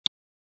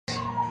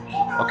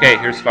Okay,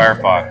 here's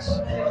Firefox.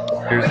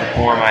 Here's the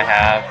form I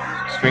have.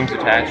 Strings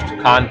attached.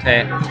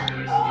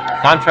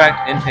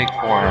 Contract intake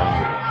form.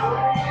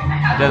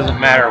 It doesn't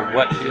matter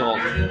what field.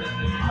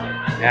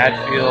 Add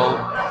field.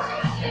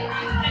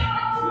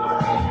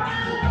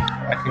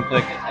 I can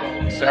click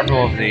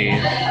several of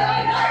these.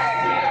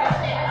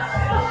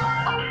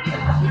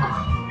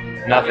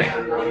 Nothing.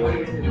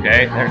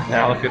 Okay,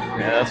 now look at.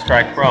 Let's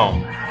try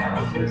Chrome.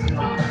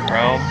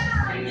 Chrome.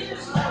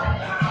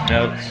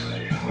 Notes.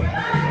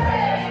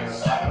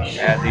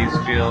 Add these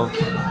fields.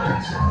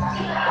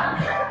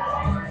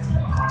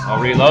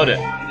 I'll reload it.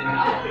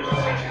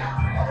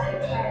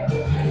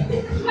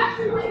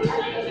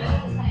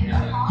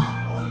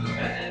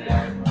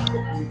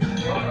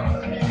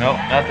 Nope,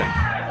 nothing.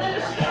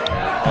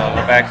 I'll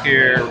go back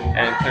here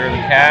and clear the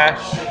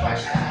cache.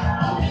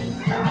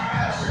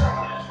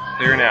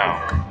 Clear now.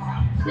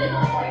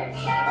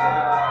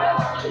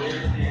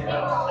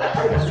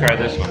 Let's try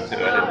this one too. I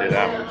didn't do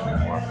that one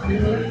before.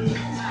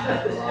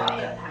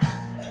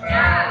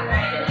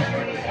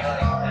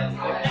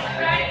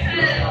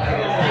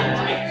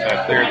 So I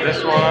cleared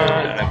this one,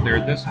 and I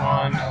cleared this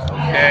one.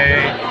 Okay.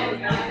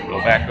 Go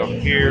back over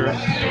here.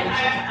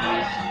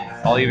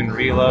 I'll even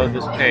reload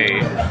this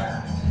page.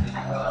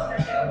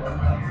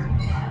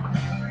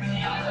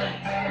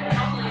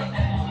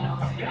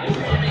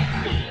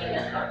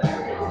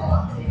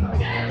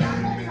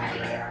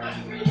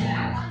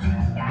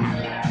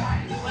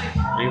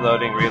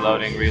 Reloading,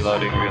 reloading,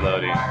 reloading,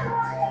 reloading.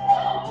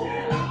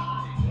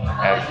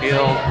 Add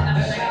field.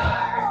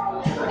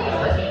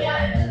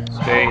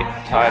 State,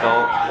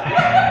 title,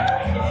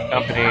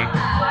 company.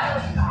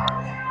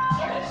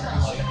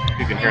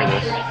 You can hear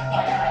this.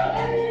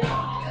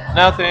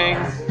 Nothing.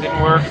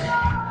 Didn't work.